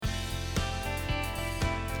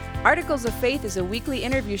Articles of Faith is a weekly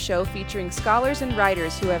interview show featuring scholars and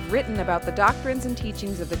writers who have written about the doctrines and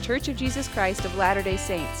teachings of the Church of Jesus Christ of Latter-day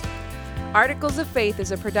Saints. Articles of Faith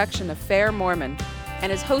is a production of Fair Mormon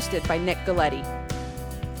and is hosted by Nick Galletti.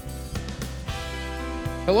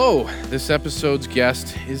 Hello, this episode's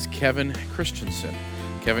guest is Kevin Christensen.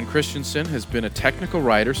 Kevin Christensen has been a technical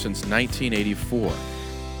writer since 1984.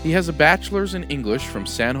 He has a bachelor's in English from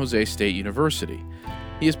San Jose State University.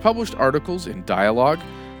 He has published articles in Dialogue,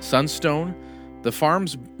 Sunstone, the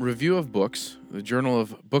Farm's Review of Books, the Journal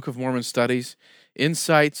of Book of Mormon Studies,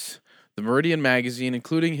 Insights, the Meridian Magazine,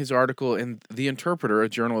 including his article in The Interpreter, a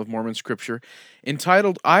Journal of Mormon Scripture,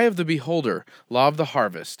 entitled Eye of the Beholder, Law of the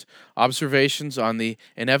Harvest, Observations on the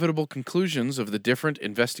Inevitable Conclusions of the Different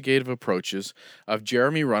Investigative Approaches of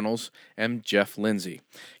Jeremy Runnells and Jeff Lindsay.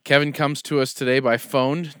 Kevin comes to us today by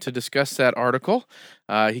phone to discuss that article.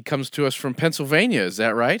 He comes to us from Pennsylvania, is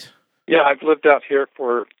that right? Yeah, I've lived out here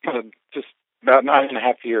for just about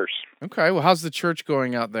 9.5 years. Okay, well, how's the church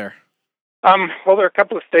going out there? Well, there are a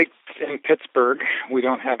couple of states in Pittsburgh. We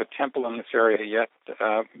don't have a temple in this area yet.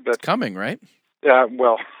 But it's coming, right? Yeah,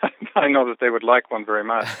 well, I know that they would like one very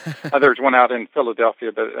much. There's one out in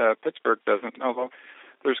Philadelphia, but Pittsburgh doesn't, although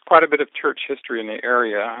there's quite a bit of church history in the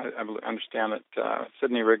area. I understand that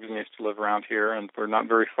Sidney Rigdon used to live around here, and we're not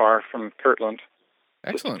very far from Kirtland.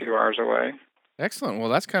 Excellent. Just a few hours away. Excellent. Well,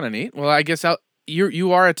 that's kind of neat. Well, I guess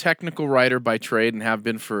you are a technical writer by trade and have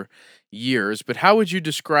been for years, but how would you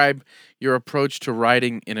describe your approach to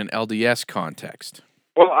writing in an LDS context?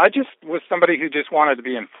 Well, I just was somebody who just wanted to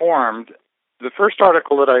be informed. The first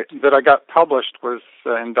article that I got published was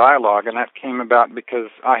in Dialogue, and that came about because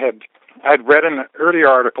I'd read an earlier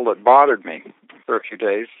article that bothered me for a few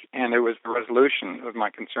days, and it was the resolution of my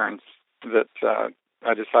concerns that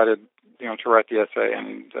I decided, to write the essay,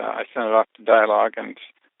 and I sent it off to Dialogue, and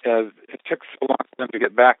it took so long for them to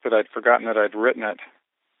get back that I'd forgotten that I'd written it.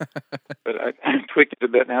 But I tweaked it a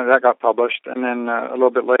bit, and that got published. And then a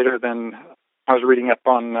little bit later, then I was reading up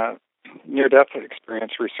on near-death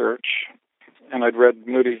experience research, and I'd read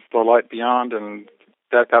Moody's The Light Beyond, and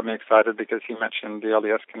that got me excited because he mentioned the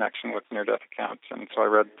LDS connection with near-death accounts. And so I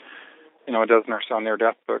read, a dozen or so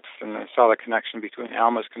near-death books, and I saw the connection between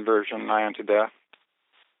Alma's conversion nigh unto death.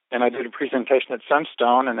 And I did a presentation at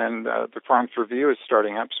Sunstone, and then the Farm's Review is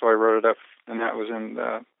starting up, so I wrote it up, and that was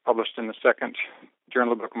published in the second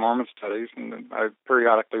Journal of Book of Mormon Studies, and I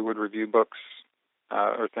periodically would review books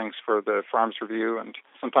or things for the Farm's Review, and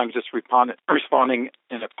sometimes just responding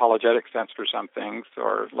in apologetic sense for some things,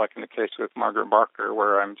 or like in the case with Margaret Barker,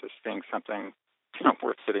 where I'm just seeing something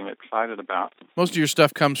worth getting excited about. Most of your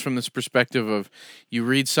stuff comes from this perspective of you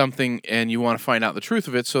read something and you want to find out the truth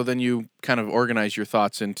of it, so then you kind of organize your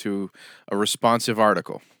thoughts into a responsive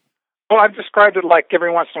article. Well, I've described it like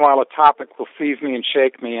every once in a while a topic will seize me and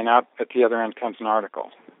shake me, and out at the other end comes an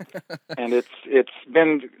article. And it's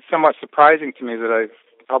been somewhat surprising to me that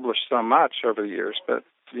I've published so much over the years, but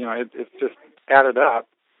it's just added up.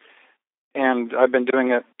 And I've been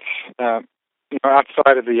doing it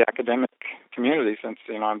outside of the academic community since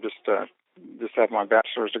I'm just have my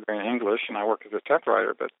bachelor's degree in English, and I work as a tech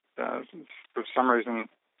writer. But for some reason,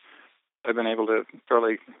 I've been able to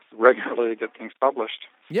fairly regularly get things published.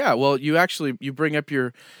 Yeah, well, you bring up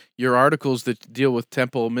your articles that deal with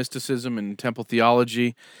temple mysticism and temple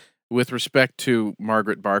theology with respect to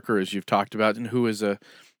Margaret Barker, as you've talked about, and who is a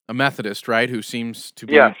Methodist, right, who seems to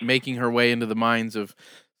be making her way into the minds of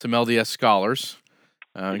some LDS scholars,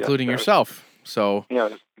 including yourself. So yeah,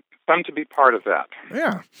 it's fun to be part of that.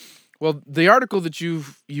 Yeah. Well, the article that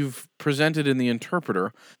you've presented in The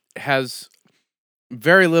Interpreter has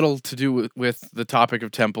very little to do with the topic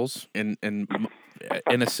of temples, in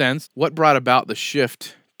a sense. What brought about the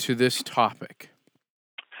shift to this topic?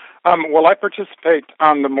 Well, I participate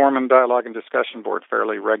on the Mormon Dialogue and Discussion Board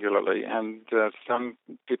fairly regularly, and some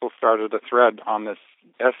people started a thread on this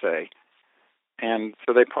essay, and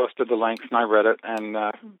so they posted the links, and I read it, and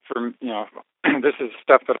this is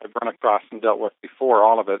stuff that I've run across and dealt with before,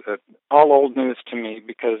 all of it. All old news to me,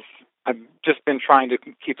 because I've just been trying to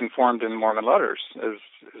keep informed in Mormon letters, as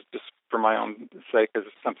just for my own sake, as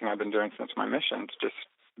something I've been doing since my mission, to just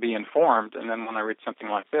be informed. And then when I read something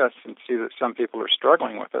like this and see that some people are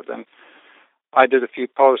struggling with it, then I did a few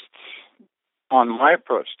posts on my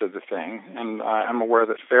approach to the thing, and I'm aware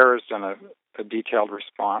that FAIR has done a detailed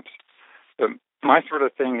response. But my sort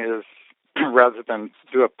of thing is, rather than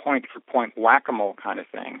do a point-for-point whack-a-mole kind of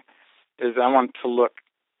thing, is I want to look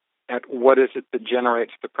at what is it that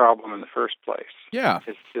generates the problem in the first place. Yeah.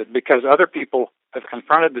 Because other people have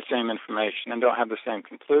confronted the same information and don't have the same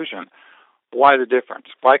conclusion, why the difference?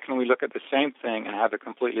 Why can we look at the same thing and have a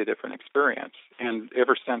completely different experience? And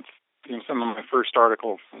ever since some of my first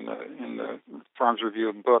articles in the Farms Review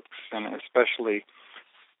of Books, and especially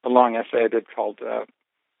a long essay I did called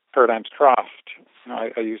Paradigms Crossed,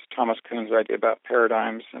 I used Thomas Kuhn's idea about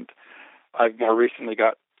paradigms, and I've more recently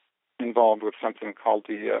got involved with something called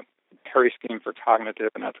the Perry Scheme for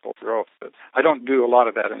Cognitive and Ethical Growth. But I don't do a lot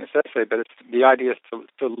of that in this essay, but the idea is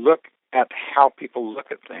to look at how people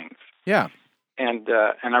look at things. Yeah. And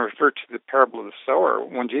I refer to the parable of the sower.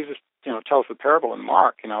 When Jesus tells the parable in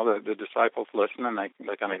Mark, the disciples listen and they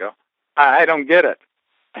kind of go, I don't get it.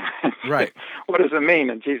 Right. What does it mean?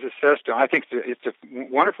 And Jesus says to him, I think it's a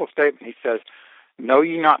wonderful statement. He says, know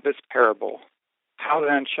ye not this parable? How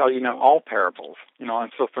then shall you know all parables?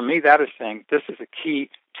 And so for me, that is saying this is a key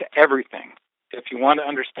to everything. If you want to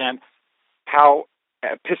understand how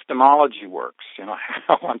epistemology works,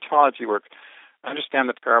 how ontology works, understand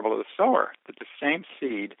the parable of the sower, that the same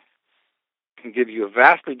seed can give you a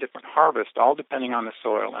vastly different harvest, all depending on the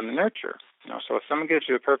soil and the nurture. So if someone gives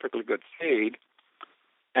you a perfectly good seed,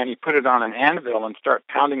 and you put it on an anvil and start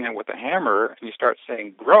pounding it with a hammer, and you start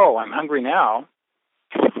saying, grow, I'm hungry now,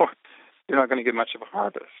 you're not going to get much of a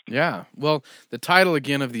harvest. Yeah. Well, the title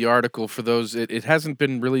again of the article, for those, it hasn't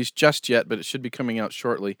been released just yet, but it should be coming out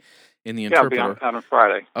shortly in the Interpreter. Yeah, it'll be on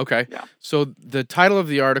Friday. Okay. Yeah. So the title of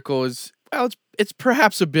the article is, well, it's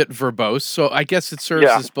perhaps a bit verbose, so I guess it serves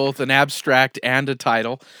as both an abstract and a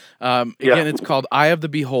title. Again, it's called Eye of the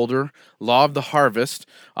Beholder, Law of the Harvest,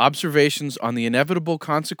 Observations on the Inevitable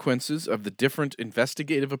Consequences of the Different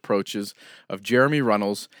Investigative Approaches of Jeremy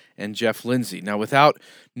Runnells and Jeff Lindsay. Now, without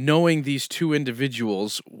knowing these two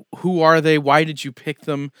individuals, who are they? Why did you pick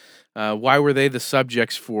them? Why were they the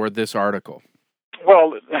subjects for this article?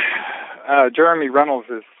 Well, Jeremy Runnells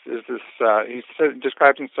is this. He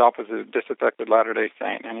describes himself as a disaffected Latter-day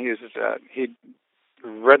Saint, and he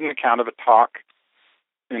read an account of a talk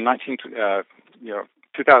in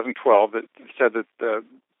 2012 that said that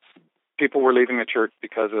people were leaving the church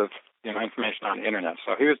because of information on the internet.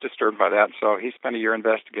 So he was disturbed by that. So he spent a year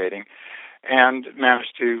investigating, and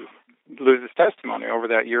managed to lose his testimony over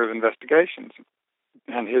that year of investigations.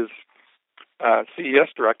 And his CES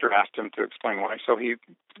director asked him to explain why. So he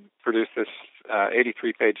produced this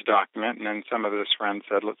 83-page document, and then some of his friends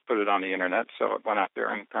said, let's put it on the internet. So it went out there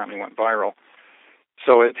and apparently went viral.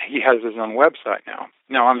 So he has his own website now.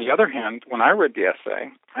 Now, on the other hand, when I read the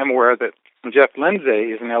essay, I'm aware that Jeff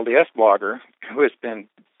Lindsay is an LDS blogger who has been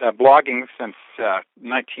blogging since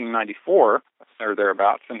 1994 or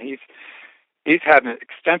thereabouts, and he's had an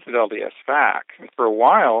extensive LDS FAQ. And for a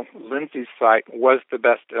while, Lindsay's site was the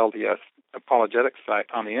best LDS apologetic site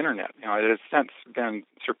on the internet. It has since been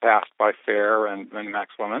surpassed by FAIR and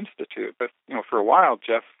Maxwell Institute. But for a while,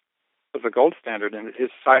 Jeff was the gold standard, and his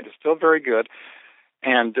site is still very good,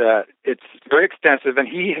 and it's very extensive. And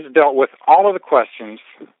he has dealt with all of the questions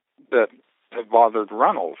that have bothered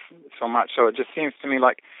Runnells so much. So it just seems to me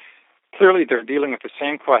like clearly they're dealing with the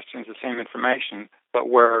same questions, the same information, but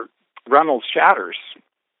where Runnells shatters,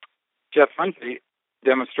 Jeff Lindsay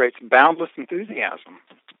demonstrates boundless enthusiasm.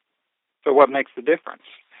 So what makes the difference?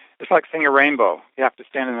 It's like seeing a rainbow. You have to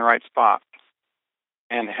stand in the right spot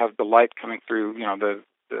and have the light coming through,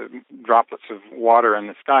 the droplets of water in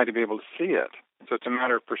the sky to be able to see it. So it's a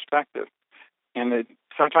matter of perspective. And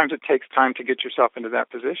sometimes it takes time to get yourself into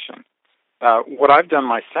that position. What I've done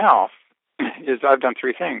myself is I've done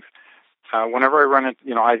three things. Whenever I run it,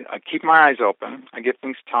 I keep my eyes open, I give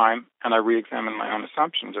things time, and I re-examine my own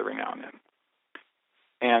assumptions every now and then.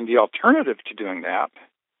 And the alternative to doing that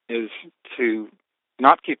is to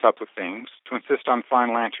not keep up with things, to insist on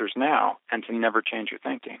final answers now, and to never change your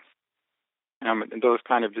thinking. Those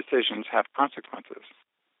kind of decisions have consequences.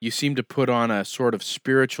 You seem to put on a sort of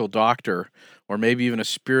spiritual doctor, or maybe even a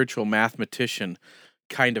spiritual mathematician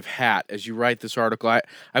kind of hat as you write this article.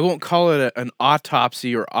 I won't call it an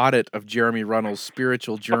autopsy or audit of Jeremy Runnells'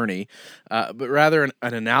 spiritual journey, but rather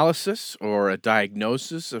an analysis or a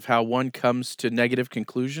diagnosis of how one comes to negative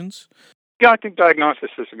conclusions. Yeah, I think diagnosis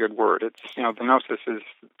is a good word. It's the gnosis is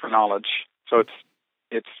for knowledge, so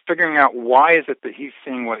it's figuring out why is it that he's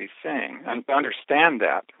seeing what he's seeing, and to understand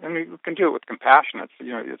that. And we can do it with compassion.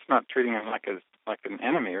 It's not treating him like an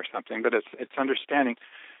enemy or something, but it's understanding.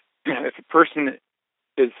 If a person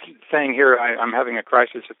is saying here, I'm having a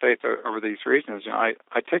crisis of faith over these reasons, I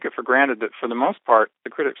take it for granted that for the most part, the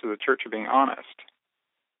critics of the church are being honest.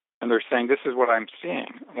 And they're saying, this is what I'm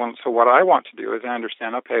seeing. Well, so what I want to do is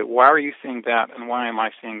understand, okay, why are you seeing that and why am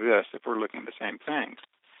I seeing this if we're looking at the same things?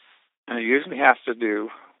 And it usually has to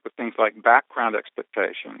do with things like background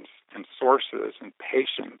expectations and sources and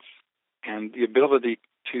patience and the ability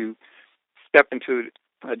to step into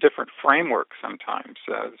a different framework sometimes.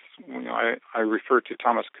 I refer to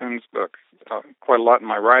Thomas Kuhn's book quite a lot in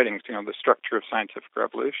my writings, The Structure of Scientific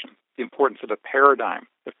Revolution, the importance of the paradigm,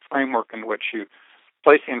 the framework in which you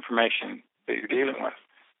place the information that you're dealing with,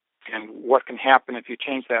 and what can happen if you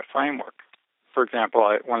change that framework. For example,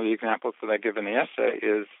 one of the examples that I give in the essay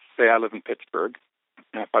is, say I live in Pittsburgh,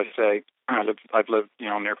 and if I say I've lived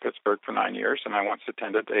near Pittsburgh for 9 years, and I once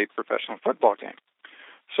attended a professional football game.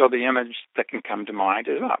 So the image that can come to mind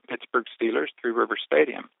is Pittsburgh Steelers, Three Rivers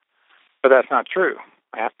Stadium. But that's not true.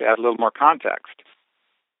 I have to add a little more context.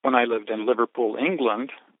 When I lived in Liverpool,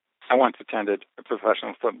 England, I once attended a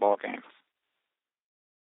professional football game.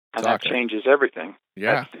 And Soccer. That changes everything.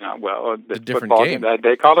 Yeah. The different football game.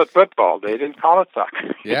 They called it football. They didn't call it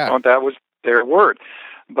soccer. Yeah. That was their word.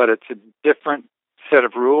 But it's a different set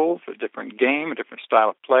of rules, a different game, a different style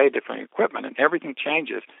of play, different equipment, and everything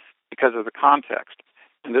changes because of the context.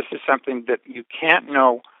 And this is something that you can't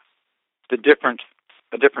know the difference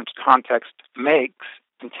context makes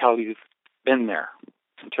until you've been there,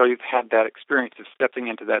 until you've had that experience of stepping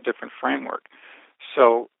into that different framework.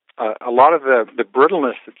 So a lot of the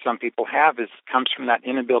brittleness that some people have comes from that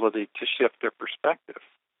inability to shift their perspective.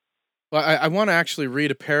 Well, I want to actually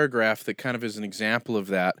read a paragraph that kind of is an example of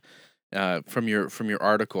that from your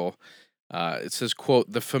article. It says,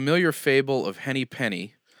 quote, "The familiar fable of Henny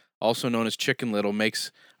Penny, also known as Chicken Little,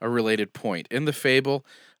 makes a related point. In the fable,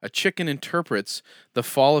 a chicken interprets the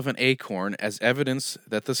fall of an acorn as evidence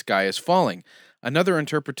that the sky is falling. Another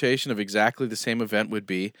interpretation of exactly the same event would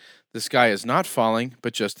be, the sky is not falling,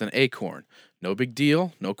 but just an acorn. No big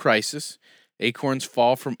deal, no crisis. Acorns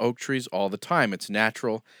fall from oak trees all the time. It's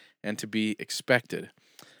natural and to be expected."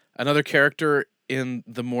 Another character in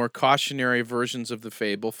the more cautionary versions of the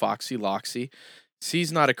fable, Foxy Loxy,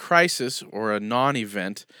 sees not a crisis or a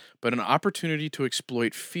non-event, but an opportunity to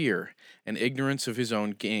exploit fear and ignorance of his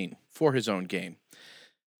own gain, for his own gain.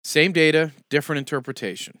 Same data, different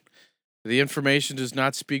interpretation. The information does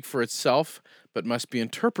not speak for itself, but must be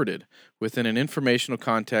interpreted within an informational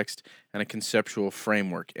context and a conceptual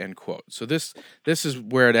framework, end quote. So this is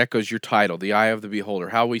where it echoes your title, The Eye of the Beholder.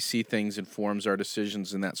 How we see things informs our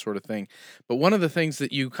decisions and that sort of thing. But one of the things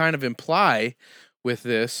that you kind of imply with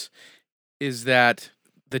this is that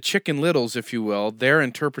the Chicken Littles, if you will, their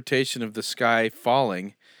interpretation of the sky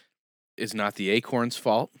falling is not the acorn's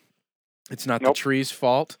fault. It's not the tree's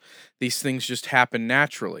fault. These things just happen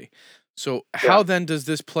naturally. So how then does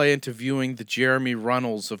this play into viewing the Jeremy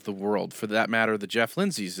Runnells of the world, for that matter, the Jeff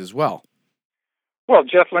Lindsays as well? Well,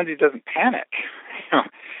 Jeff Lindsay doesn't panic.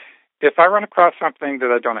 If I run across something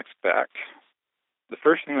that I don't expect, the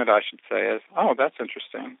first thing that I should say is, "Oh, that's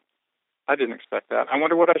interesting. I didn't expect that. I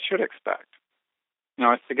wonder what I should expect."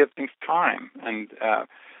 It's to give things time, and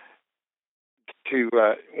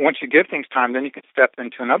once you give things time, then you can step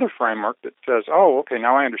into another framework that says, "Oh, okay,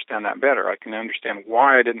 now I understand that better. I can understand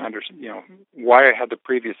why I didn't understand, why I had the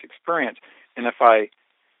previous experience." And if I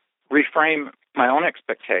reframe my own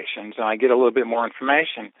expectations and I get a little bit more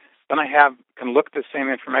information, then I can look at the same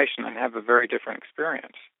information and have a very different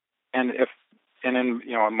experience. And in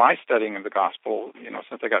my studying of the gospel,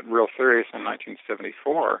 since I got real serious in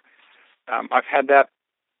 1974, I've had that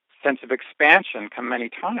sense of expansion come many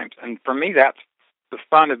times. And for me, that's the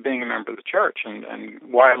fun of being a member of the church, and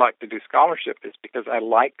why I like to do scholarship is because I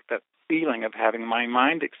like that feeling of having my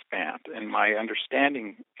mind expand and my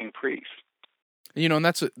understanding increase. And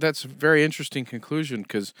that's a very interesting conclusion,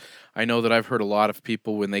 because I know that I've heard a lot of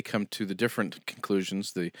people, when they come to the different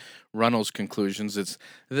conclusions, the Runnells conclusions, it's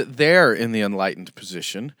that they're in the enlightened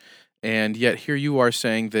position, and yet here you are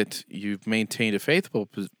saying that you've maintained a faithful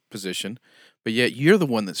position, but yet you're the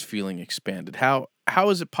one that's feeling expanded. How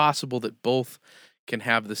is it possible that both can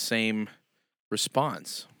have the same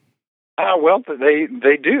response? Well,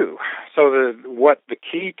 they do. So the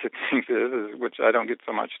key to things is, which I don't get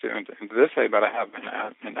so much into this way, but I have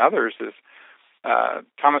in others, is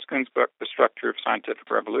Thomas Kuhn's book, The Structure of Scientific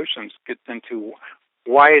Revolutions, gets into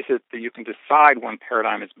why is it that you can decide one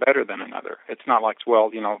paradigm is better than another. It's not like,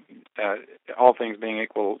 well, all things being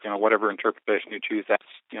equal, whatever interpretation you choose,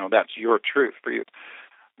 that's your truth for you.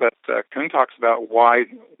 But Kuhn talks about why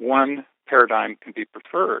one paradigm can be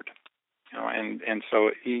preferred. And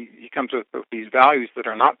so he comes with these values that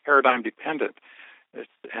are not paradigm dependent. It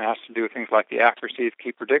has to do with things like the accuracy of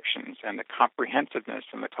key predictions and the comprehensiveness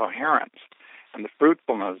and the coherence and the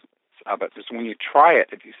fruitfulness of it. Just when you try it,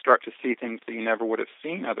 if you start to see things that you never would have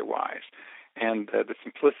seen otherwise, and the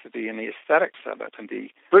simplicity and the aesthetics of it and the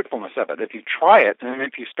fruitfulness of it. If you try it, and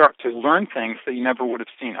if you start to learn things that you never would have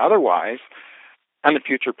seen otherwise, and the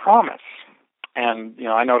future promise. And,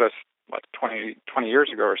 I noticed, like 20 years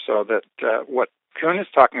ago or so, that what Kuhn is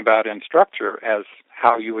talking about in structure as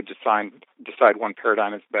how you would decide one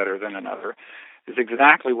paradigm is better than another is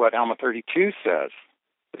exactly what Alma 32 says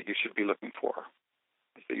that you should be looking for.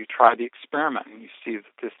 Is that you try the experiment and you see that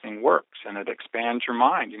this thing works and it expands your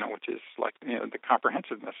mind, which is like, the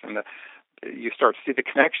comprehensiveness, and you start to see the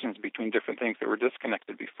connections between different things that were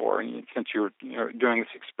disconnected before. And since you're doing this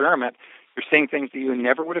experiment, you're seeing things that you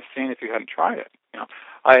never would have seen if you hadn't tried it.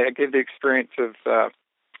 I gave the experience of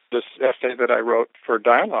this essay that I wrote for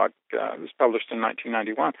Dialogue. It was published in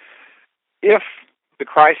 1991. If the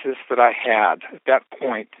crisis that I had at that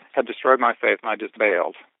point had destroyed my faith and I just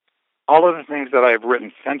bailed, all of the things that I've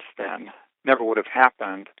written since then never would have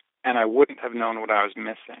happened, and I wouldn't have known what I was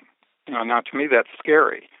missing. Now to me that's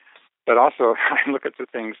scary. But also, I look at the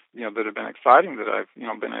things, that have been exciting that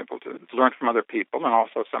I've, been able to learn from other people and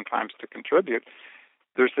also sometimes to contribute.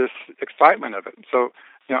 There's this excitement of it. So,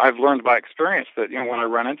 I've learned by experience that, when I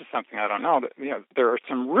run into something I don't know, that, there are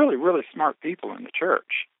some really, really smart people in the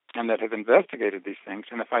church and that have investigated these things.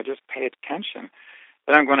 And if I just pay attention,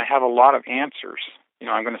 then I'm going to have a lot of answers.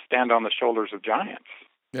 I'm going to stand on the shoulders of giants.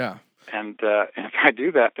 Yeah. And if I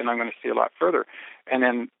do that, then I'm going to see a lot further. And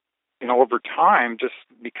then, over time, just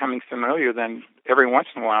becoming familiar, then every once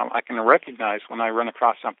in a while I can recognize when I run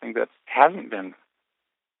across something that hasn't been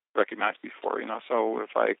recognized before. So if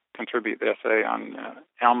I contribute the essay on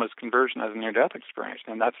Alma's conversion as a near-death experience,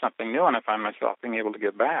 then that's something new, and I find myself being able to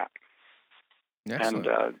get back. Excellent.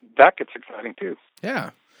 And that gets exciting too. Yeah.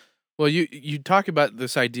 Well, you talk about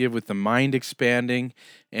this idea with the mind expanding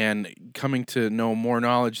and coming to know more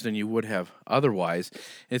knowledge than you would have otherwise.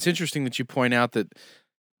 And it's interesting that you point out that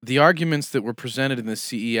the arguments that were presented in the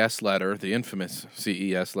CES letter, the infamous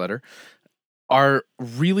CES letter, are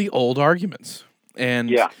really old arguments.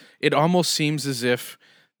 And it almost seems as if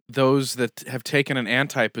those that have taken an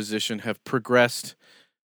anti-position have progressed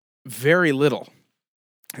very little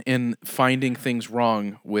in finding things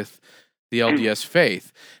wrong with the LDS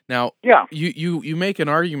faith. Now, you make an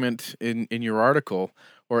argument in your article,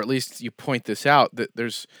 or at least you point this out,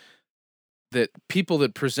 that people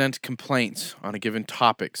that present complaints on a given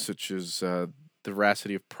topic, such as the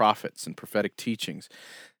veracity of prophets and prophetic teachings,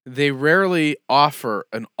 they rarely offer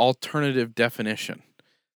an alternative definition.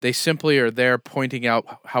 They simply are there pointing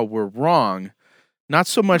out how we're wrong, not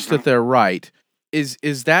so much that they're right.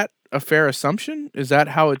 Is that a fair assumption? Is that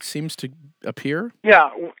how it seems to appear? Yeah.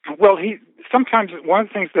 Well, sometimes one of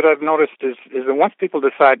the things that I've noticed is that once people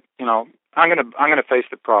decide, I'm going to face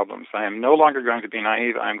the problems. I am no longer going to be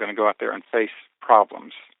naive. I'm going to go out there and face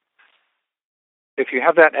problems. If you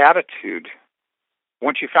have that attitude,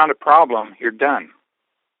 once you found a problem, you're done.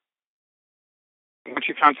 Once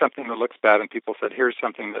you found something that looks bad, and people said, here's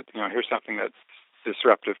something that's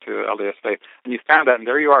disruptive to LDS faith, and you found that, and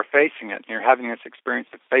there you are facing it, and you're having this experience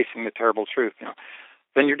of facing the terrible truth,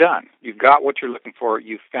 then you're done. You've got what you're looking for.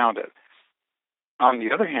 You've found it. On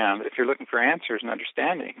the other hand, if you're looking for answers and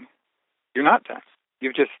understanding, you're not done.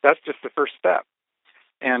 That's just the first step.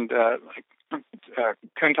 And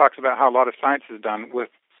Kuhn talks about how a lot of science is done with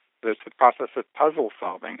the process of puzzle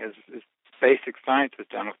solving. Is basic science is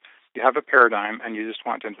done with, you have a paradigm and you just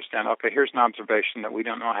want to understand, okay, here's an observation that we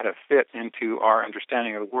don't know how to fit into our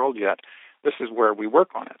understanding of the world yet. This is where we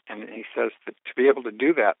work on it. And he says that to be able to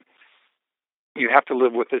do that, you have to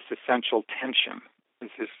live with this essential tension,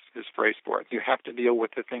 is his phrase for it. You have to deal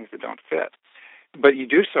with the things that don't fit. But you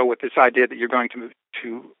do so with this idea that you're going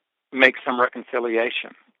to make some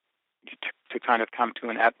reconciliation, to kind of come to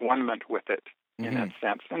an at-one-ment with it in that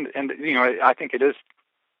sense. And I think it is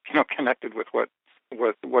connected with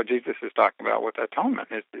what Jesus is talking about with atonement.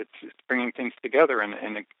 It's bringing things together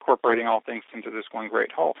and incorporating all things into this one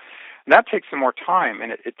great whole. And that takes some more time,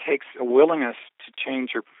 and it takes a willingness to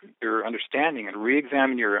change your understanding and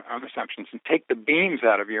re-examine your own assumptions and take the beams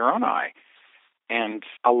out of your own eye and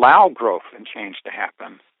allow growth and change to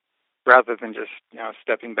happen, rather than just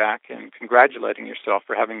stepping back and congratulating yourself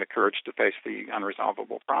for having the courage to face the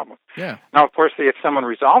unresolvable problem. Yeah. Now, of course, if someone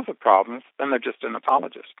resolves the problems, then they're just an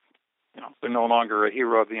apologist. They're no longer a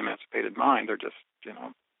hero of the emancipated mind. They're just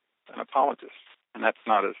an apologist, and that's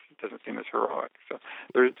doesn't seem as heroic. So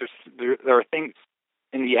there are things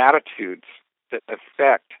in the attitudes that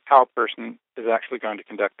affect how a person is actually going to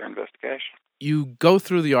conduct their investigation. You go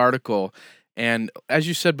through the article, and as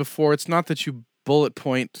you said before, it's not that you bullet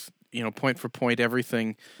point, point for point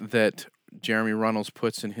everything that Jeremy Runnells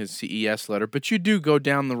puts in his CES letter, but you do go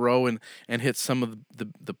down the row and hit some of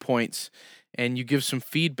the points, and you give some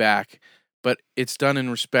feedback, but it's done in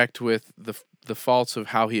respect with the the faults of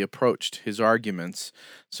how he approached his arguments.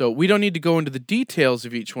 So we don't need to go into the details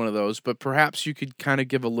of each one of those, but perhaps you could kind of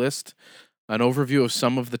give a list, an overview of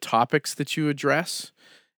some of the topics that you address,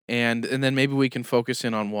 and then maybe we can focus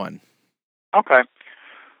in on one. Okay.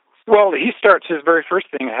 Well, he starts his very first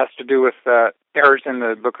thing has to do with errors in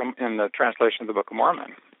the translation of the Book of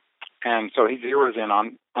Mormon, and so he zeroes in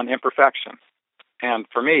on imperfection. And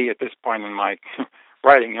for me, at this point in my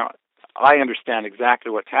writing, I understand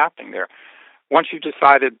exactly what's happening there. Once you've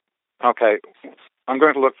decided, okay, I'm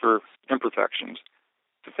going to look for imperfections,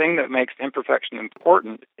 the thing that makes imperfection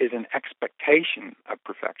important is an expectation of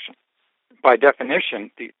perfection. By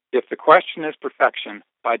definition, if the question is perfection,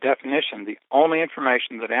 by definition, the only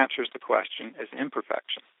information that answers the question is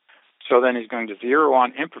imperfection. So then he's going to zero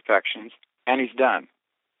on imperfections, and he's done.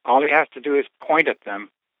 All he has to do is point at them,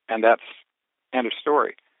 and that's end of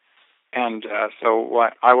story. And so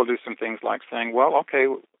what I will do some things like saying, well, okay,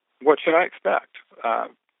 what should I expect?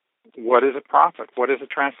 What is a prophet? What is a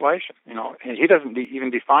translation? And he doesn't even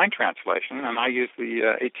define translation, and I use the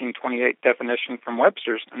 1828 definition from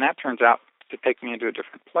Webster's, and that turns out to take me into a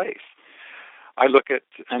different place. I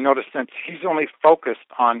notice since he's only focused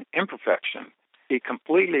on imperfection, he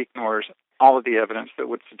completely ignores all of the evidence that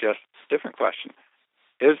would suggest a different question.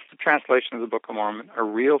 Is the translation of the Book of Mormon a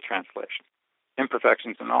real translation?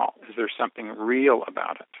 Imperfections and all. Is there something real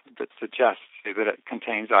about it that suggests that it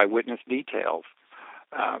contains eyewitness details?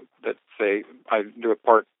 That say, I do a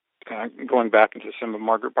part going back into some of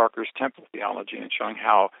Margaret Barker's temple theology and showing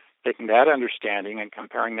how taking that understanding and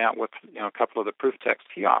comparing that with a couple of the proof texts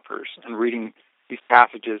he offers and reading these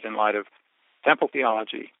passages in light of temple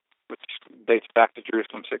theology, which dates back to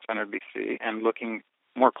Jerusalem 600 BC, and looking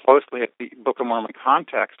more closely at the Book of Mormon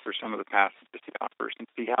context for some of the passages he offers and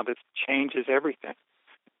see how this changes everything.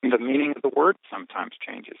 And the meaning of the word sometimes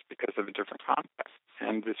changes because of a different context.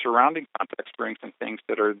 And the surrounding context brings in things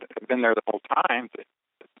that have been there the whole time that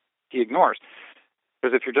he ignores.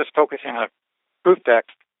 Because if you're just focusing on a proof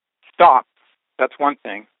text, stop. That's one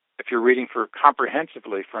thing. If you're reading for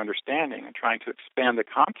comprehensively for understanding and trying to expand the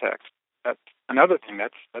context, that's another thing.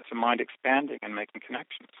 That's a mind expanding and making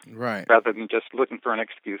connections, right? Rather than just looking for an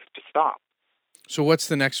excuse to stop. So what's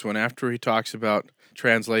the next one after he talks about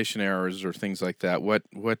translation errors or things like that? What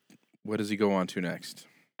does he go on to next?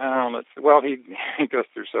 He goes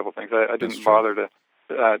through several things. I didn't bother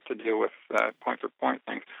to deal with point for point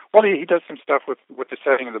things. Well, he does some stuff with the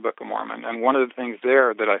setting of the Book of Mormon, and one of the things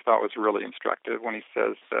there that I thought was really instructive when he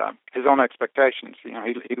says his own expectations.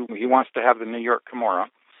 He wants to have the New York Cumorah.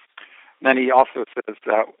 Then he also says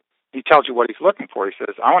he tells you what he's looking for. He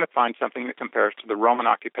says, I want to find something that compares to the Roman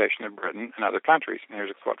occupation of Britain and other countries. And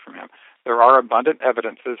here's a quote from him. There are abundant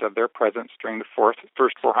evidences of their presence during the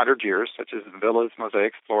first 400 years, such as villas,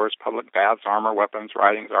 mosaics, floors, public baths, armor, weapons,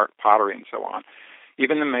 writings, art, pottery, and so on.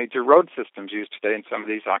 Even the major road systems used today in some of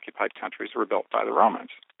these occupied countries were built by the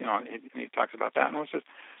Romans. He talks about that. And he says,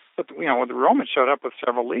 but the Romans showed up with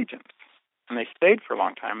several legions. And they stayed for a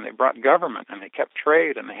long time, and they brought government, and they kept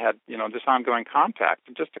trade, and they had, this ongoing contact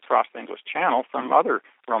just across the English Channel from other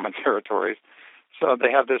Roman territories. So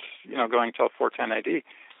they have this, going until 410 AD.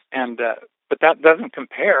 And but that doesn't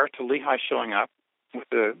compare to Lehi showing up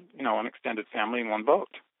with an extended family in one boat.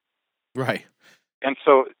 Right. And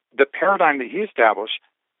so the paradigm that he established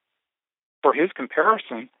for his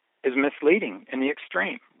comparison is misleading in the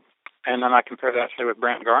extreme. And then I compare that, say, with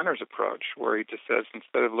Brant Gardner's approach, where he just says,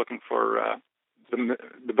 instead of looking for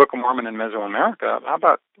the Book of Mormon in Mesoamerica, how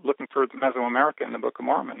about looking for Mesoamerica in the Book of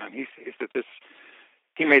Mormon? And he sees that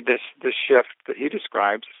he made this shift that he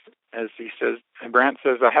describes as he says, and Brant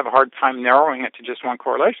says, I have a hard time narrowing it to just one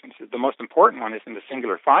correlation. He says, the most important one is in the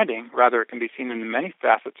singular finding. Rather, it can be seen in the many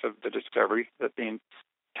facets of the discovery that the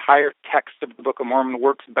entire text of the Book of Mormon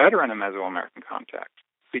works better in a Mesoamerican context.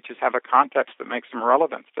 Speeches have a context that makes them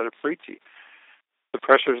relevant instead of preachy. The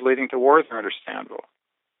pressures leading to wars are understandable.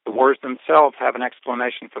 The wars themselves have an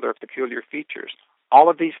explanation for their peculiar features. All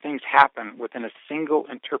of these things happen within a single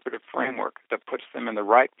interpretive framework that puts them in the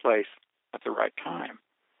right place at the right time.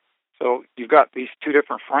 So you've got these two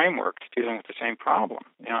different frameworks dealing with the same problem.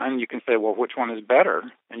 And you can say, well, which one is better?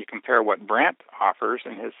 And you compare what Brant offers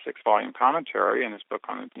in his 6-volume commentary and his book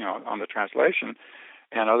on the translation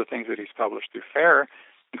and other things that he's published through FAIR.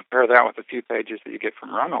 Compare that with a few pages that you get from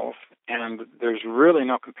Runnells, and there's really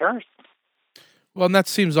no comparison. Well, and that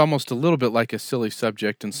seems almost a little bit like a silly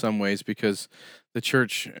subject in some ways, because the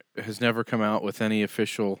church has never come out with any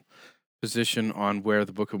official position on where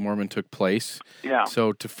the Book of Mormon took place. Yeah.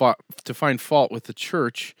 So to find fault with the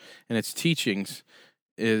church and its teachings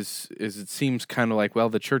is it seems kind of like, well,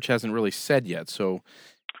 the church hasn't really said yet. So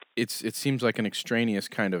it seems like an extraneous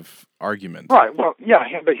kind of argument. Right. Well, yeah,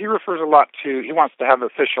 but he refers a lot to, he wants to have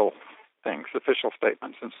official things, official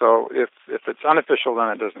statements. And so if it's unofficial, then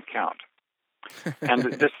it doesn't count. And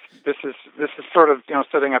this is sort of,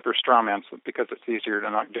 setting up your straw man because it's easier to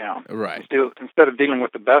knock down. Right. Instead of dealing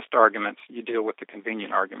with the best arguments, you deal with the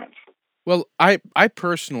convenient arguments. Well, I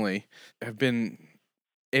personally have been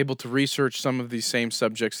able to research some of these same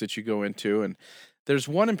subjects that you go into, and there's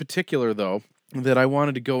one in particular, though, that I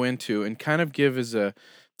wanted to go into and kind of give as an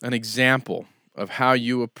example of how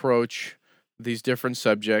you approach these different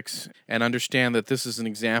subjects, and understand that this is an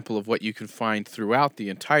example of what you can find throughout the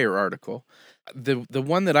entire article. The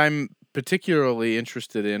one that I'm particularly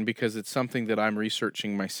interested in, because it's something that I'm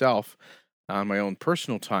researching myself on my own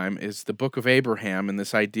personal time, is the Book of Abraham, and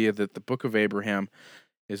this idea that the Book of Abraham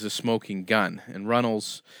is a smoking gun. And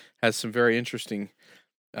Runnells has some very interesting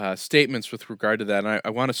statements with regard to that. And I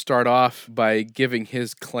want to start off by giving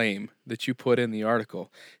his claim that you put in the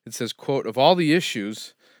article. It says, quote, "Of all the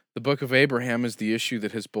issues, the Book of Abraham is the issue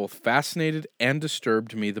that has both fascinated and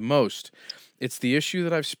disturbed me the most. It's the issue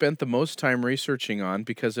that I've spent the most time researching on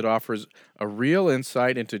because it offers a real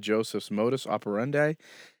insight into Joseph's modus operandi,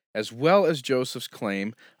 as well as Joseph's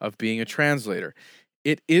claim of being a translator.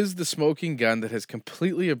 It is the smoking gun that has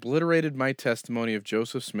completely obliterated my testimony of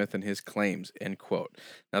Joseph Smith and his claims," end quote.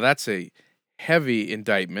 Now, that's a heavy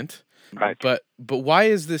indictment, right? But why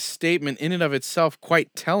is this statement in and of itself quite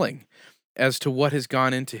telling as to what has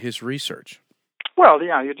gone into his research? Well,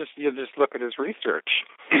 yeah, you just look at his research,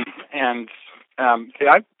 and see,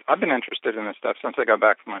 I've been interested in this stuff since I got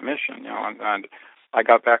back from my mission, and I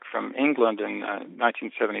got back from England in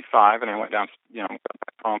 1975, and I went down,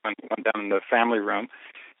 back home and went down in the family room,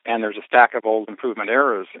 and there's a stack of old improvement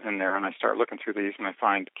errors in there, and I start looking through these, and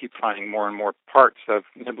I keep finding more and more parts of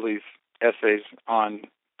Nibley's essays on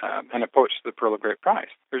an approach to the Pearl of Great Price.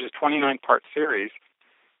 There's a 29-part series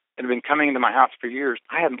that had been coming into my house for years.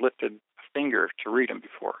 I hadn't lifted a finger to read them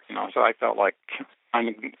before, so I felt like I'm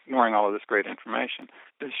ignoring all of this great information.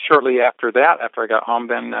 Shortly after that, after I got home,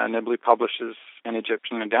 then Nibley publishes An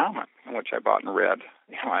Egyptian Endowment, which I bought and read.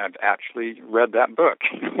 I had actually read that book,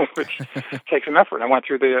 which takes some effort. I went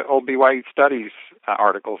through the old BYU Studies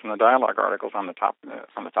articles and the dialogue articles on the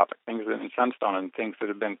topic, things in Sunstone and things that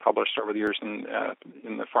have been published over the years in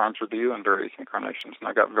the Farms Review and various incarnations. And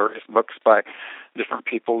I got various books by different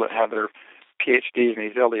people that have their PhDs in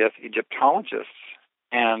these LDS Egyptologists.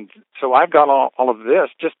 And so I've got all of this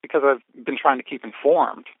just because I've been trying to keep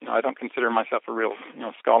informed. I don't consider myself a real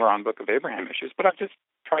scholar on Book of Abraham issues, but I've just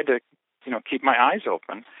tried to keep my eyes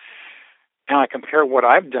open. And I compare what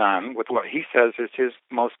I've done with what he says is his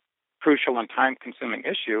most crucial and time-consuming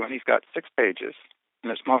issue, and he's got 6 pages,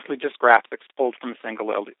 and it's mostly just graphics pulled from a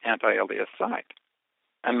single anti-LDS site.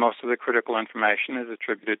 And most of the critical information is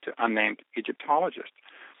attributed to unnamed Egyptologists.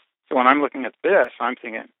 So when I'm looking at this, I'm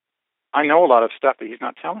thinking, I know a lot of stuff that he's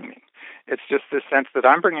not telling me. It's just this sense that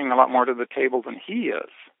I'm bringing a lot more to the table than he is.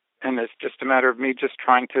 And it's just a matter of me just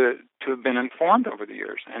trying to have been informed over the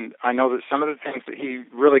years. And I know that some of the things that he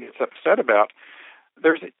really gets upset about,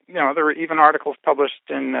 there were even articles published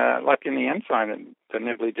in, like in the Ensign that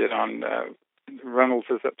Nibley did on, Runnells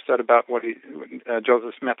is upset about what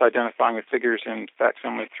Joseph Smith identifying the figures in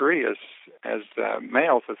facsimile 3 as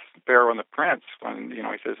males, as Pharaoh and the Prince, when, he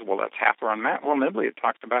says, well, that's Hathor and Matt. Well, Nibley had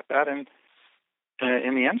talked about that in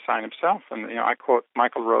the Ensign himself. And, I quote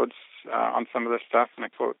Michael Rhodes on some of this stuff, and I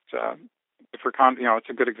quote, it's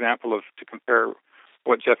a good example to compare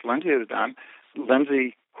what Jeff Lindsay has done.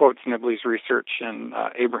 Lindsay quotes Nibley's research in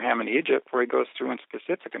Abraham in Egypt, where he goes through in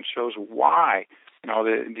specific and shows why,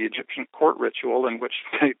 the Egyptian court ritual in which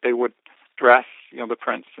they would dress, the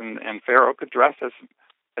prince and Pharaoh could dress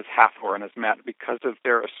as Hathor and as Maat because of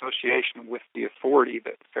their association with the authority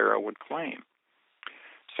that Pharaoh would claim.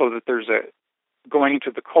 So that there's going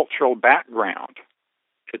into the cultural background.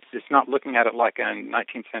 It's not looking at it like a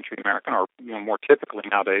 19th century American, or more typically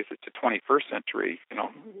nowadays it's a 21st century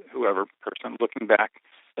whoever person looking back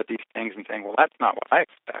at these things and saying, well, that's not what I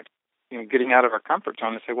expect. Getting out of our comfort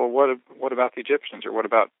zone and say, well, what about the Egyptians, or what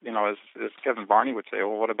about as Kevin Barney would say,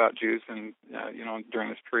 well, what about Jews and during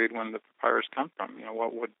this period when the papyrus come from?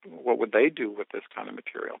 What would they do with this kind of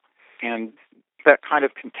material? And that kind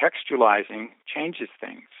of contextualizing changes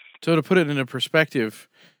things. So to put it into perspective,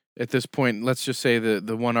 at this point, let's just say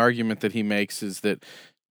the one argument that he makes is that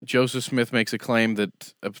Joseph Smith makes a claim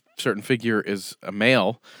that a certain figure is a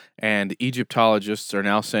male, and Egyptologists are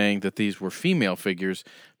now saying that these were female figures.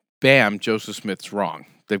 Bam, Joseph Smith's wrong.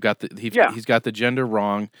 He's got the gender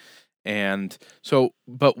wrong, and so.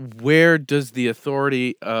 But where does the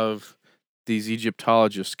authority of these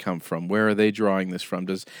Egyptologists come from? Where are they drawing this from?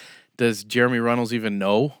 Does Jeremy Runnells even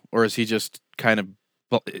know, or is he just kind of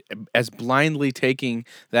as blindly taking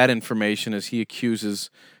that information as he accuses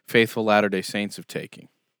faithful Latter-day Saints of taking?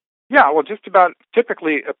 Yeah, well, just about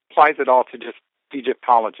typically applies it all to just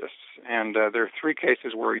Egyptologists. And there are three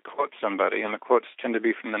cases where he quotes somebody, and the quotes tend to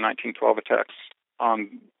be from the 1912 attacks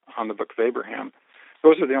on the Book of Abraham.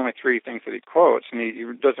 Those are the only three things that he quotes, and he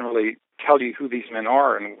doesn't really tell you who these men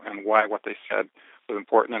are and why what they said was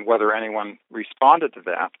important and whether anyone responded to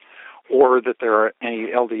that, or that there are any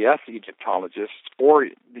LDS Egyptologists, or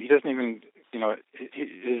he doesn't even,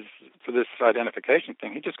 for this identification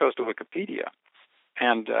thing, he just goes to Wikipedia.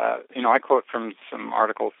 And, I quote from some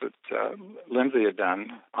articles that Lindsay had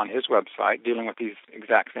done on his website dealing with these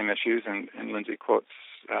exact same issues, and Lindsay quotes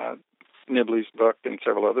Nibley's book and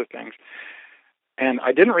several other things. And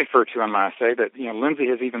I didn't refer to in my essay that, Lindsay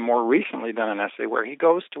has even more recently done an essay where he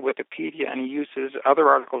goes to Wikipedia and he uses other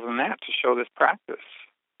articles in that to show this practice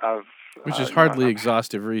of... Which is hardly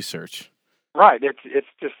exhaustive research. Right. It's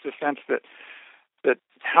just the sense that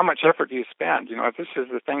how much effort do you spend? If this is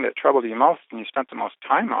the thing that troubled you most and you spent the most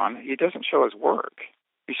time on, he doesn't show his work.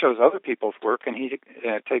 He shows other people's work, and he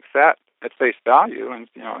takes that at face value, and,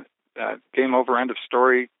 game over, end of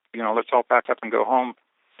story, let's all pack up and go home,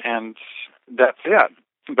 and that's it.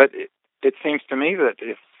 But it seems to me that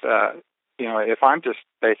if I'm just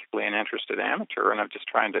basically an interested amateur and I'm just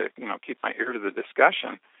trying to, keep my ear to the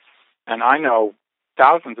discussion, and I know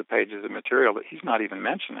thousands of pages of material that he's not even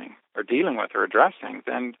mentioning or dealing with or addressing,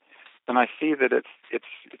 then I see that it's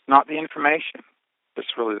not the information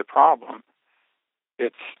that's really the problem.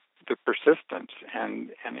 It's the persistence and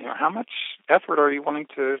how much effort are you willing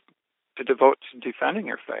to devote to defending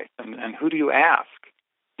your faith, and who do you ask?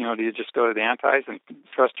 Do you just go to the antis and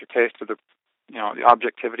trust your case to the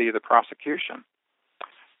objectivity of the prosecution?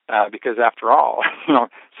 Because after all,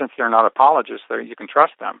 since they're not apologists, you can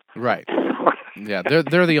trust them. Right. Yeah,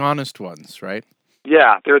 they're the honest ones, right?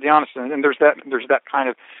 Yeah, they're the honest, and there's that kind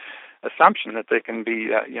of assumption that they can be,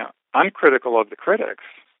 uncritical of the critics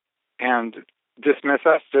and dismiss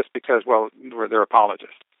us just because, they're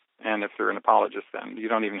apologists. And if they're an apologist, then you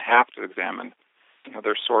don't even have to examine,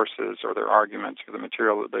 their sources or their arguments or the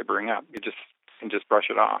material that they bring up. You can just brush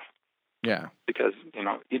it off. Yeah. Because,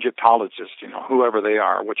 Egyptologists, whoever they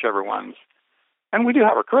are, whichever ones. And we do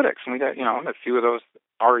have our critics, and we got, a few of those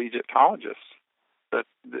are Egyptologists. But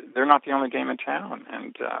they're not the only game in town.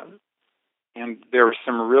 And there is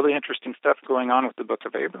some really interesting stuff going on with the Book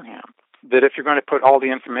of Abraham. That if you're going to put all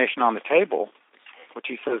the information on the table, which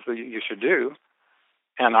he says that you should do,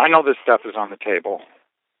 and I know this stuff is on the table,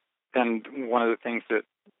 and one of the things that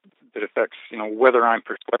affects, whether I'm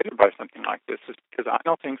persuaded by something like this is because I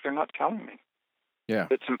know things they're not telling me. Yeah.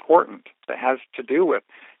 It's important. That has to do with,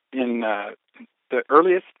 in the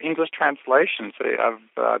earliest English translations of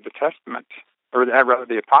the Testament, or rather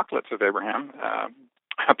the Apocalypse of Abraham,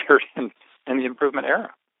 appeared in the Improvement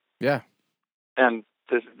era. Yeah. And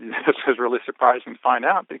this was really surprising to find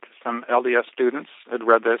out because some LDS students had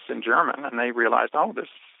read this in German, and they realized, this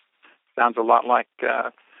sounds a lot like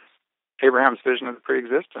Abraham's vision of the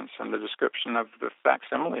preexistence and the description of the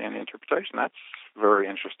facsimile and the interpretation. That's very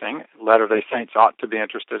interesting. Latter-day Saints ought to be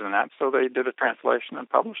interested in that, so they did a translation and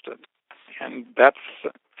published it. And that's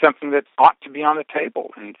something that ought to be on the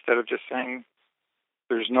table instead of just saying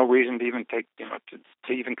there's no reason to even take,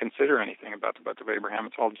 to even consider anything about the Book of Abraham.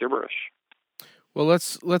 It's all gibberish. Well,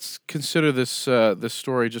 let's consider this this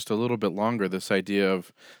story just a little bit longer. This idea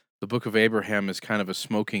of the Book of Abraham is kind of a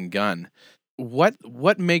smoking gun.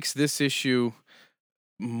 What makes this issue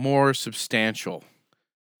more substantial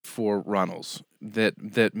for Runnells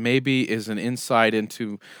that maybe is an insight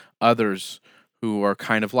into others who are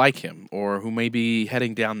kind of like him or who may be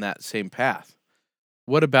heading down that same path?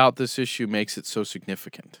 What about this issue makes it so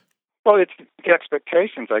significant? Well, it's the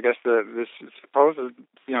expectations. I guess this supposes,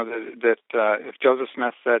 that if Joseph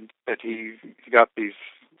Smith said that he got this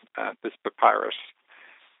papyrus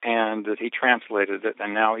and that he translated it,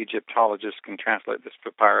 and now Egyptologists can translate this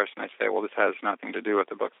papyrus, and they say, well, this has nothing to do with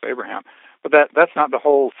the Book of Abraham. But that's not the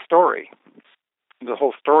whole story. The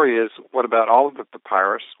whole story is, what about all of the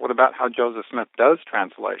papyrus? What about how Joseph Smith does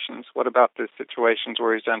translations? What about the situations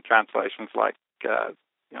where he's done translations like,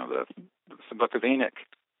 the Book of Enoch,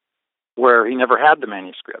 where he never had the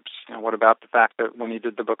manuscripts? What about the fact that when he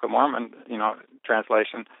did the Book of Mormon,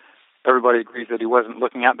 translation, everybody agrees that he wasn't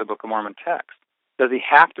looking at the Book of Mormon text. Does he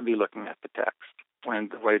have to be looking at the text when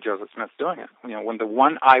the way Joseph Smith's doing it? When the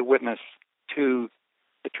one eyewitness to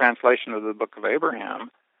the translation of the Book of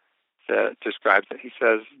Abraham describes it, he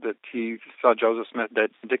says that he saw Joseph Smith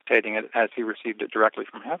dictating it as he received it directly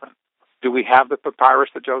from heaven. Do we have the papyrus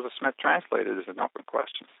that Joseph Smith translated is an open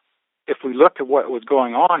question. If we look at what was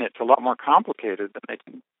going on, it's a lot more complicated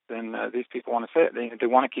than these people want to say it. They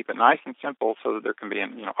want to keep it nice and simple so that there can be,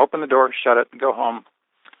 open the door, shut it, and go home,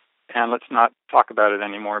 and let's not talk about it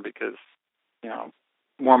anymore because,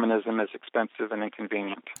 Mormonism is expensive and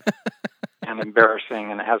inconvenient and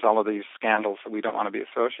embarrassing, and it has all of these scandals that we don't want to be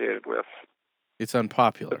associated with. It's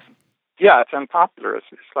unpopular. Yeah, it's unpopular. It's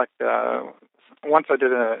like once I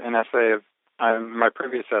did an essay of my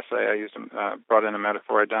previous essay. I used brought in a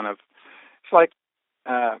metaphor I'd done of it's like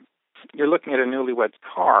you're looking at a newlywed's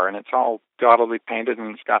car, and it's all gaudily painted,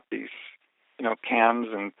 and it's got these cans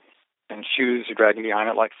and shoes dragging behind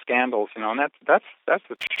it like scandals, and that's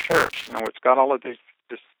the church. It's got all of this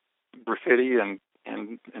graffiti and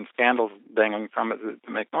scandals banging from it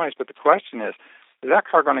to make noise. But the question is that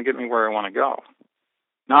car going to get me where I want to go?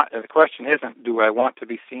 The question isn't, do I want to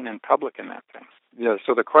be seen in public in that thing?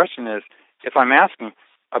 So the question is, if I'm asking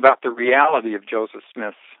about the reality of Joseph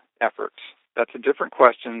Smith's efforts, that's a different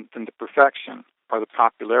question than the perfection or the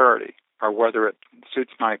popularity or whether it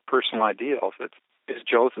suits my personal ideals. Is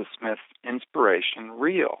Joseph Smith's inspiration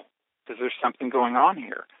real? Is there something going on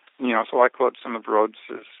here? So I quote some of Rhodes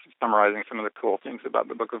as summarizing some of the cool things about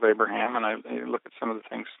the Book of Abraham, and I look at some of the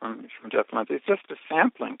things from Jeff Lindsay. It's just a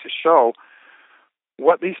sampling to show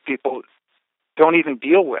what these people don't even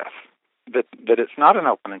deal with, that it's not an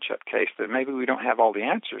open and shut case, that maybe we don't have all the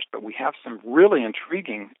answers, but we have some really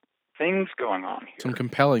intriguing things going on here. Some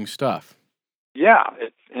compelling stuff. Yeah,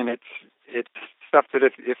 it's stuff that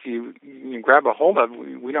if you grab a hold of,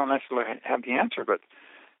 we don't necessarily have the answer, but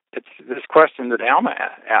it's this question that Alma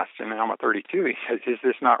asked in Alma 32. He says, is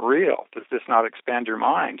this not real? Does this not expand your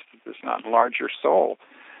mind? Does this not enlarge your soul?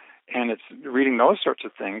 And it's reading those sorts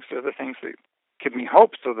of things are the things that give me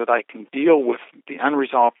hope so that I can deal with the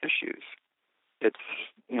unresolved issues. It's,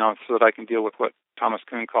 so that I can deal with what Thomas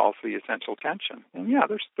Kuhn calls the essential tension. And yeah,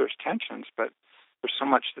 there's tensions, but there's so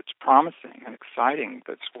much that's promising and exciting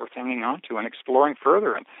that's worth hanging on to and exploring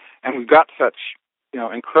further. And we've got such,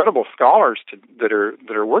 incredible scholars that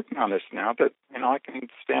are working on this now that, I can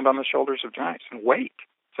stand on the shoulders of giants and wait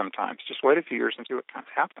sometimes. Just wait a few years and see what kind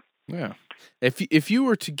of happens. Yeah. If you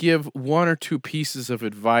were to give one or two pieces of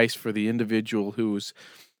advice for the individual who's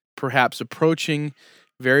perhaps approaching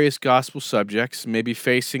various gospel subjects, maybe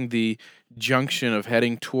facing the junction of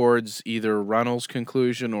heading towards either Runnells'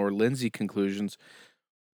 conclusion or Lindsay conclusions,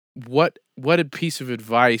 what a piece of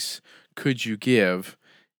advice could you give?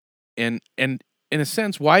 And in a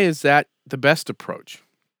sense, why is that the best approach?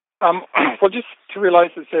 Well, just to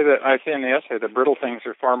realize that I say in the essay that brittle things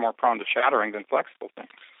are far more prone to shattering than flexible things.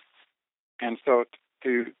 And so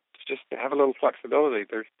to have a little flexibility,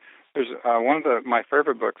 there's one of my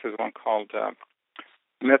favorite books is one called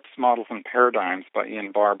Myths, Models, and Paradigms by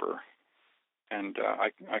Ian Barber. And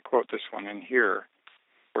I quote this one in here,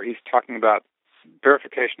 where he's talking about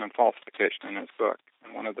verification and falsification in his book.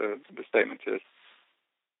 And one of the statements is,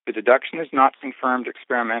 the deduction is not confirmed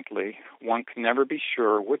experimentally. One can never be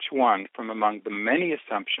sure which one from among the many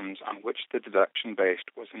assumptions on which the deduction based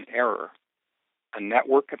was an error. A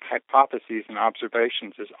network of hypotheses and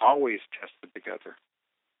observations is always tested together.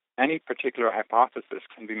 Any particular hypothesis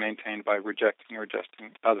can be maintained by rejecting or adjusting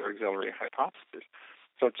other auxiliary hypotheses.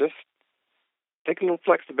 So just take a little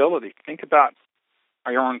flexibility. Think about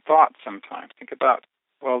your own thoughts sometimes. Think about,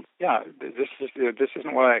 well, yeah, this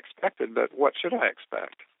isn't what I expected, but what should I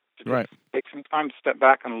expect? Right. Take some time to step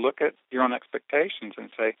back and look at your own expectations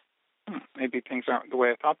and say, maybe things aren't the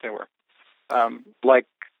way I thought they were.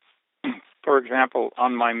 For example,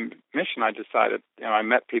 on my mission, I decided, I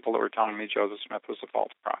met people that were telling me Joseph Smith was a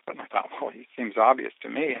false prophet, and I thought, well, he seems obvious to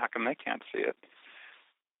me. How come they can't see it?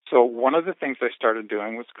 So one of the things I started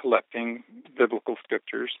doing was collecting biblical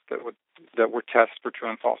scriptures that were tests for true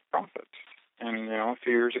and false prophets. And a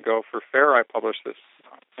few years ago for FAIR, I published this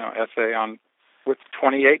essay with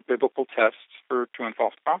 28 biblical tests for true and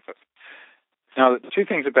false prophets. Now, the two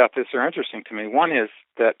things about this are interesting to me. One is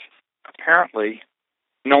that apparently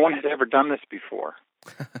no one had ever done this before.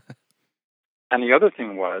 And the other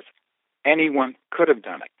thing was, anyone could have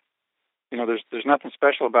done it. There's nothing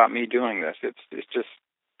special about me doing this. It's just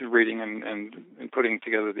reading and putting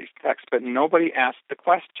together these texts. But nobody asked the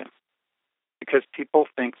question because people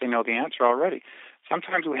think they know the answer already.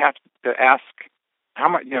 Sometimes we have to ask, how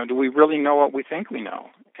much, do we really know what we think we know?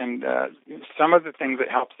 And some of the things that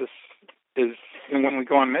helps us is when we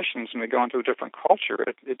go on missions and we go into a different culture,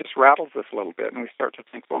 it just rattles us a little bit, and we start to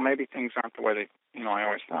think, well, maybe things aren't the way I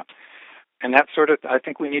always thought. And that I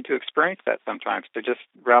think we need to experience that sometimes to just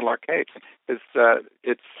rattle our cages. It's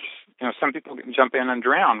some people can jump in and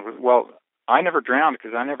drown. Well, I never drowned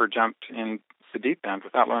because I never jumped in the deep end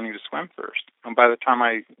without learning to swim first. And by the time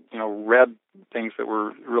I, read things that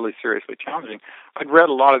were really seriously challenging, I'd read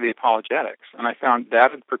a lot of the apologetics, and I found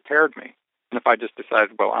that had prepared me. And if I just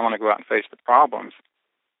decided, well, I want to go out and face the problems,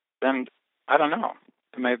 then I don't know.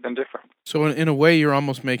 It may have been different. So in a way, you're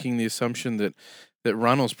almost making the assumption that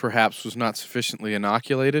Runnells perhaps was not sufficiently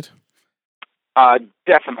inoculated?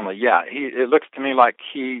 Definitely, yeah. It looks to me like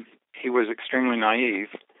he was extremely naive.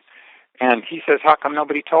 And he says, how come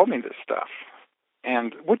nobody told me this stuff?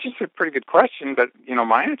 And which is a pretty good question, but,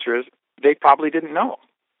 my answer is they probably didn't know,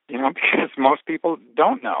 because most people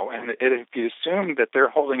don't know. And if you assume that they're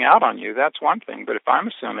holding out on you, that's one thing. But if I'm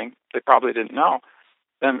assuming they probably didn't know,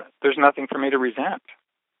 then there's nothing for me to resent.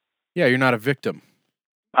 Yeah, you're not a victim.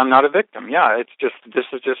 I'm not a victim. Yeah, this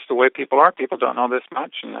is just the way people are. People don't know this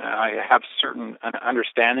much, and I have certain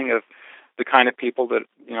understanding of the kind of people that,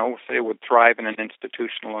 say would thrive in an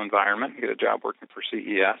institutional environment and get a job working for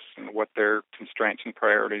CES and what their constraints and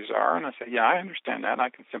priorities are. And I say, yeah, I understand that. I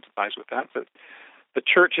can sympathize with that. But the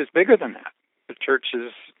church is bigger than that. The church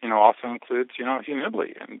is, also includes, Hugh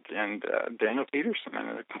Nibley and Daniel Peterson, and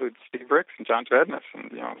it includes Steve Ricks and John Tvednes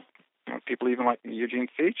and, people even like Eugene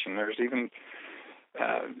Feach, and there's even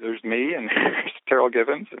there's me, and there's Terrell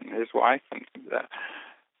Givens and his wife, and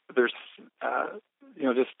there's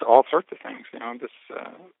just all sorts of things. There's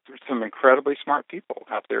some incredibly smart people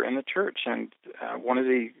out there in the church, and one of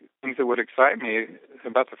the things that would excite me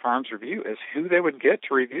about the Farms Review is who they would get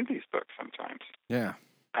to review these books. Sometimes, yeah,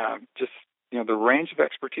 the range of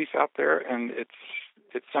expertise out there, and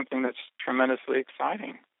it's something that's tremendously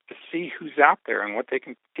exciting to see who's out there and what they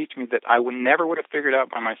can teach me that I never would have figured out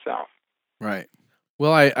by myself. Right.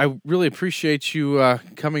 Well, I really appreciate you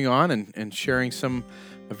coming on and sharing some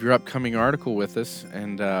of your upcoming article with us,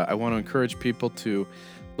 and I want to encourage people to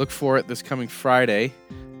look for it this coming Friday.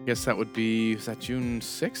 I guess that would be, is that June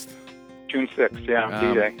 6th? June 6th, yeah,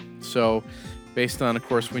 D-Day. So, based on, of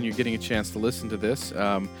course, when you're getting a chance to listen to this,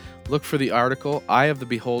 look for the article, Eye of the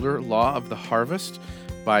Beholder, Law of the Harvest,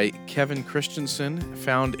 by Kevin Christensen,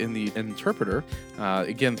 found in the Interpreter.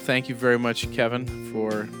 Again, thank you very much, Kevin,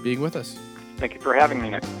 for being with us. Thank you for having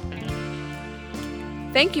me, Nick.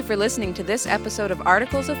 Thank you for listening to this episode of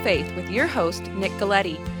Articles of Faith with your host, Nick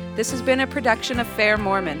Galletti. This has been a production of Fair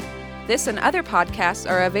Mormon. This and other podcasts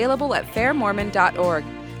are available at fairmormon.org.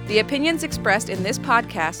 The opinions expressed in this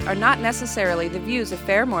podcast are not necessarily the views of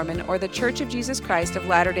Fair Mormon or the Church of Jesus Christ of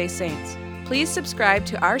Latter-day Saints. Please subscribe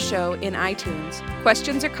to our show in iTunes.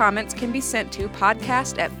 Questions or comments can be sent to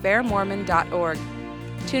podcast@fairmormon.org.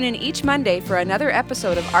 Tune in each Monday for another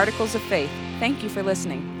episode of Articles of Faith. Thank you for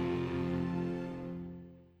listening.